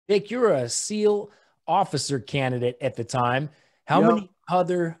Jake, you're a SEAL officer candidate at the time. How Yep. many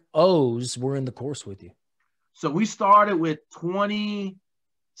other O's were in the course with you? So we started with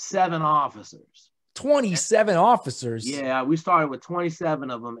 27 officers. 27 officers. Yeah, we started with 27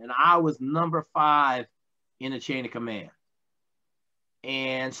 of them, and I was number 5 in the chain of command.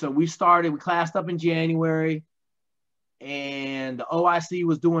 And so we classed up in January, and the OIC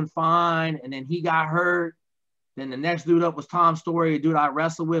was doing fine, and then he got hurt. Then the next dude up was Tom Story, a dude I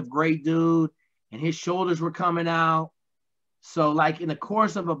wrestled with, great dude, and his shoulders were coming out. So like in the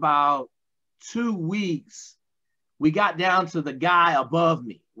course of about 2 weeks, we got down to the guy above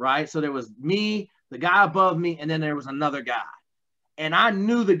me, right? So there was me, the guy above me, and then there was another guy. And I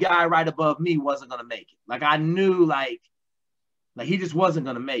knew the guy right above me wasn't going to make it. Like I knew like he just wasn't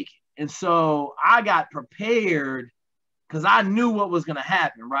going to make it. And so I got prepared because I knew what was going to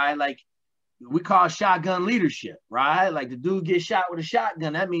happen, right? Like we call shotgun leadership, right? Like the dude gets shot with a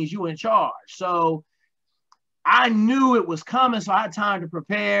shotgun. That means you in charge. So I knew it was coming. So I had time to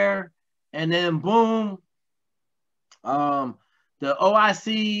prepare. And then boom, the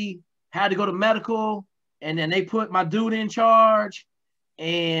OIC had to go to medical. And then they put my dude in charge.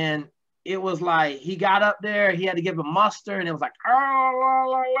 And it was like, he got up there, he had to give a muster. And it was like, oh, la,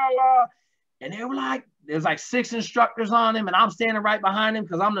 la, la. And they were like, there's like 6 instructors on him, and I'm standing right behind him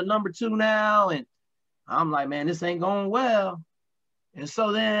because I'm the number 2 now. And I'm like, man, this ain't going well. And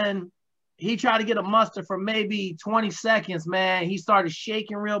so then he tried to get a muster for maybe 20 seconds, man. He started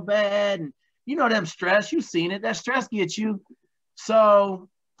shaking real bad. And you know them stress, you've seen it. That stress gets you. So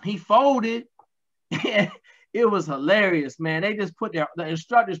he folded. And it was hilarious, man. They just the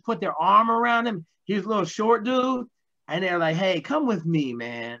instructors put their arm around him. He was a little short dude. And they're like, hey, come with me,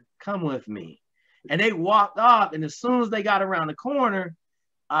 man. Come with me. And they walked off, and as soon as they got around the corner,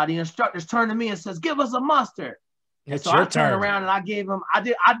 the instructors turned to me and says, give us a mustard. And so I turned around and I gave them,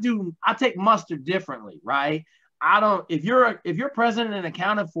 I take mustard differently, right? If you're present and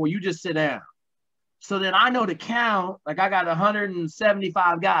accounted for, you just sit down. So then I know to count, like I got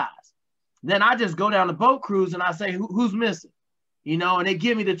 175 guys. Then I just go down the boat cruise and I say, who's missing? You know, and they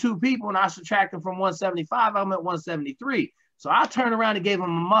give me the 2 people and I subtract them from 175, I'm at 173. So I turned around and gave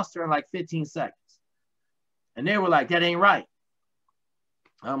them a muster in like 15 seconds. And they were like, that ain't right.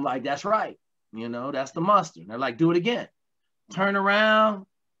 I'm like, that's right. You know, that's the muster. And they're like, do it again. Turn around,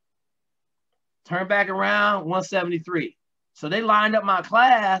 turn back around, 173. So they lined up my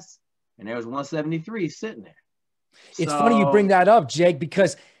class, and there was 173 sitting there. It's funny you bring that up, Jake,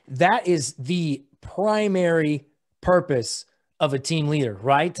 because that is the primary purpose of a team leader,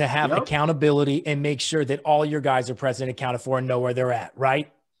 right? To have accountability and make sure that all your guys are present, accounted for, and know where they're at, right?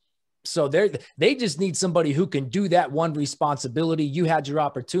 So they just need somebody who can do that one responsibility. You had your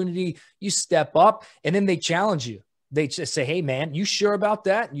opportunity, you step up, and then they challenge you. They just say, hey, man, you sure about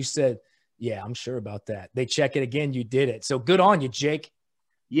that? And you said, yeah, I'm sure about that. They check it again, you did it. So good on you, Jake.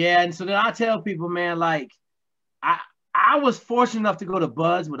 Yeah, and so then I tell people, man, like I was fortunate enough to go to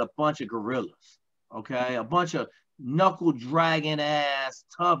Buds with a bunch of gorillas, okay? A bunch of knuckle dragging ass,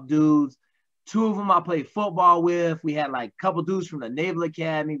 tough dudes. 2 of them I played football with. We had like a couple dudes from the Naval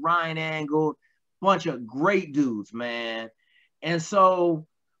Academy, Ryan Angle, bunch of great dudes, man. And so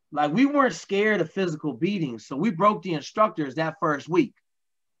like we weren't scared of physical beatings. So we broke the instructors that first week.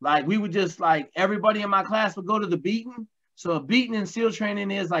 Like we would just like, everybody in my class would go to the beating. So a beating in SEAL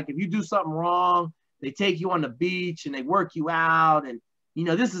training is like, if you do something wrong, they take you on the beach and they work you out. And, you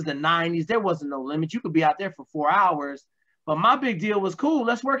know, this is the 90s. There wasn't no limit. You could be out there for 4 hours. But my big deal was, cool,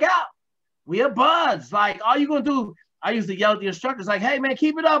 let's work out. We have Buds. Like, all you going to do, I used to yell at the instructors like, hey, man,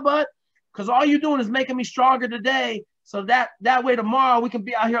 keep it up, bud. Because all you're doing is making me stronger today. So that way tomorrow we can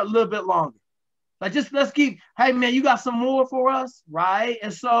be out here a little bit longer. Like, just let's keep, hey, man, you got some more for us, right?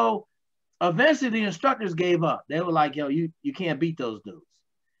 And so eventually the instructors gave up. They were like, yo, you can't beat those dudes.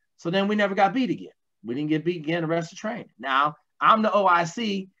 So then we never got beat again. We didn't get beat again the rest of training. Now, I'm the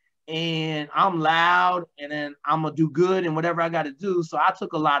OIC, and I'm loud, and then I'm going to do good and whatever I got to do. So I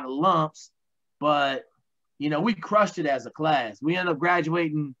took a lot of lumps, but, you know, we crushed it as a class. We ended up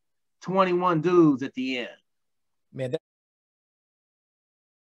graduating 21 dudes at the end. Man,